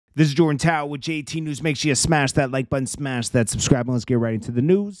This is Jordan Tower with JT News. Make sure you smash that like button, smash that subscribe button. Let's get right into the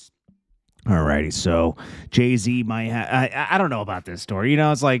news. Alriguy, so Jay-Z might have... I don't know about this story. You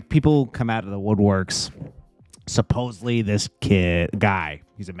know, it's like people come out of the woodworks. Supposedly this guy,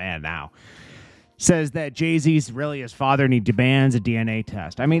 he's a man now, says that Jay-Z's really his father and he demands a DNA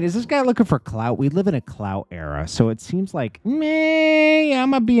test. I mean, is this guy looking for clout? We live in a clout era, so it seems like, I'm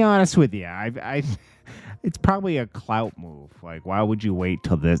going to be honest with you. It's probably a clout move. Like, why would you wait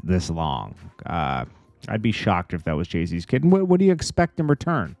till this long? I'd be shocked if that was Jay-Z's kid. And what do you expect in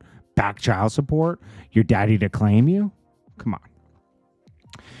return? Back child support? Your daddy to claim you? Come on.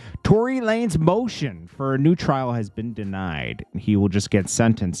 Tory Lanez motion for a new trial has been denied. He will just get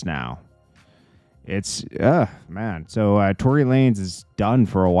sentenced now. It's, man. So Tory Lanez is done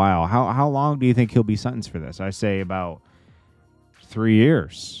for a while. How long do you think he'll be sentenced for this? I say about 3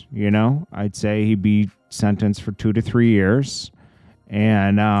 years, you know? I'd say he'd be sentenced for 2 to 3 years.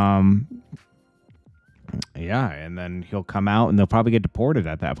 And, yeah, and then he'll come out and they'll probably get deported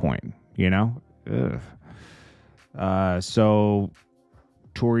at that point, you know? So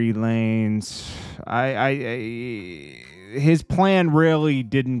Tory Lanez, his plan really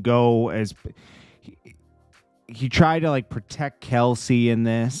didn't go as... He tried to, like, protect Kelsey in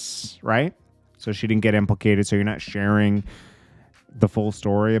this, right? So she didn't get implicated, so you're not sharing the full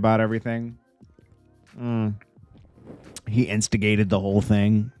story about everything. He instigated the whole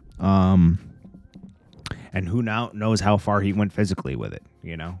thing. And who now knows how far he went physically with it,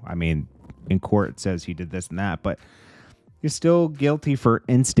 you know? I mean, in court it says he did this and that, but you're still guilty for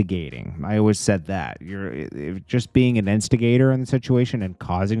instigating. I always said that. You're just being an instigator in the situation and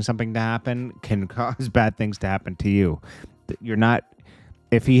causing something to happen can cause bad things to happen to you. You're not...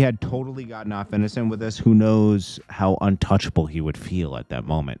 If he had totally gotten off innocent with this, who knows how untouchable he would feel at that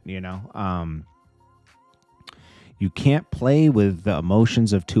moment, you know? You can't play with the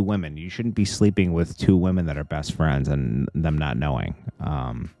emotions of two women. You shouldn't be sleeping with two women that are best friends and them not knowing.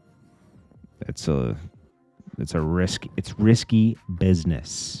 It's risky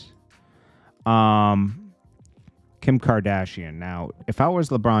business. Kim Kardashian. Now, if I was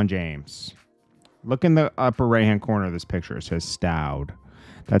LeBron James, look in the upper right-hand corner of this picture. It says Stout.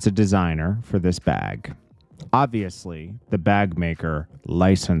 That's a designer for this bag. Obviously, the bag maker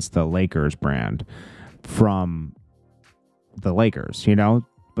licensed the Lakers brand from the Lakers, you know?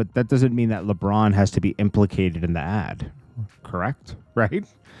 But that doesn't mean that LeBron has to be implicated in the ad. Correct? Right?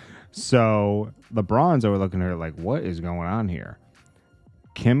 So LeBron's over looking at her like, what is going on here?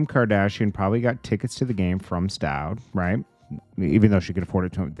 Kim Kardashian probably got tickets to the game from Stout, right? Even though she could afford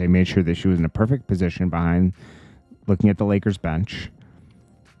it to him, they made sure that she was in a perfect position behind looking at the Lakers bench.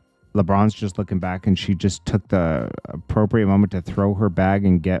 LeBron's just looking back, and she just took the appropriate moment to throw her bag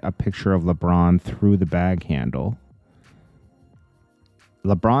and get a picture of LeBron through the bag handle.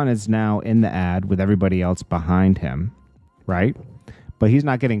 LeBron is now in the ad with everybody else behind him, right? But he's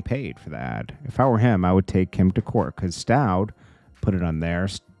not getting paid for the ad. If I were him, I would take Kim to court because Stout put it on their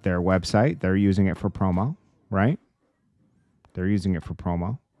website. They're using it for promo, right? They're using it for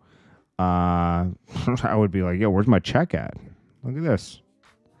promo. I would be like, yo, where's my check at? Look at this.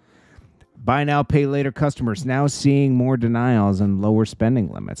 Buy now, pay later customers now seeing more denials and lower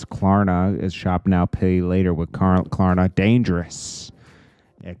spending limits. Klarna is shop now, pay later with Klarna. Dangerous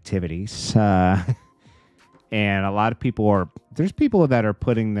activities. And a lot of people there's people that are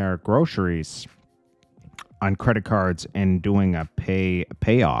putting their groceries on credit cards and doing a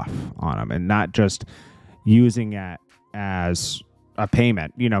payoff on them and not just using it as a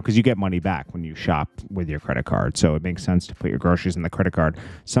payment, you know, because you get money back when you shop with your credit card. So it makes sense to put your groceries in the credit card.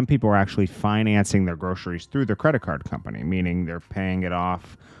 Some people are actually financing their groceries through their credit card company, meaning they're paying it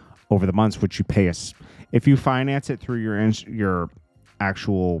off over the months, which you pay us. If you finance it through your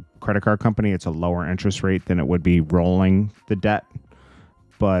actual credit card company, it's a lower interest rate than it would be rolling the debt.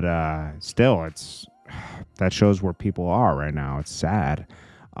 But still, that shows where people are right now. It's sad.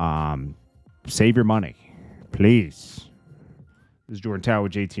 Save your money, please. This is Jordan Tower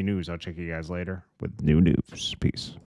with JT News. I'll check you guys later with new news. Peace.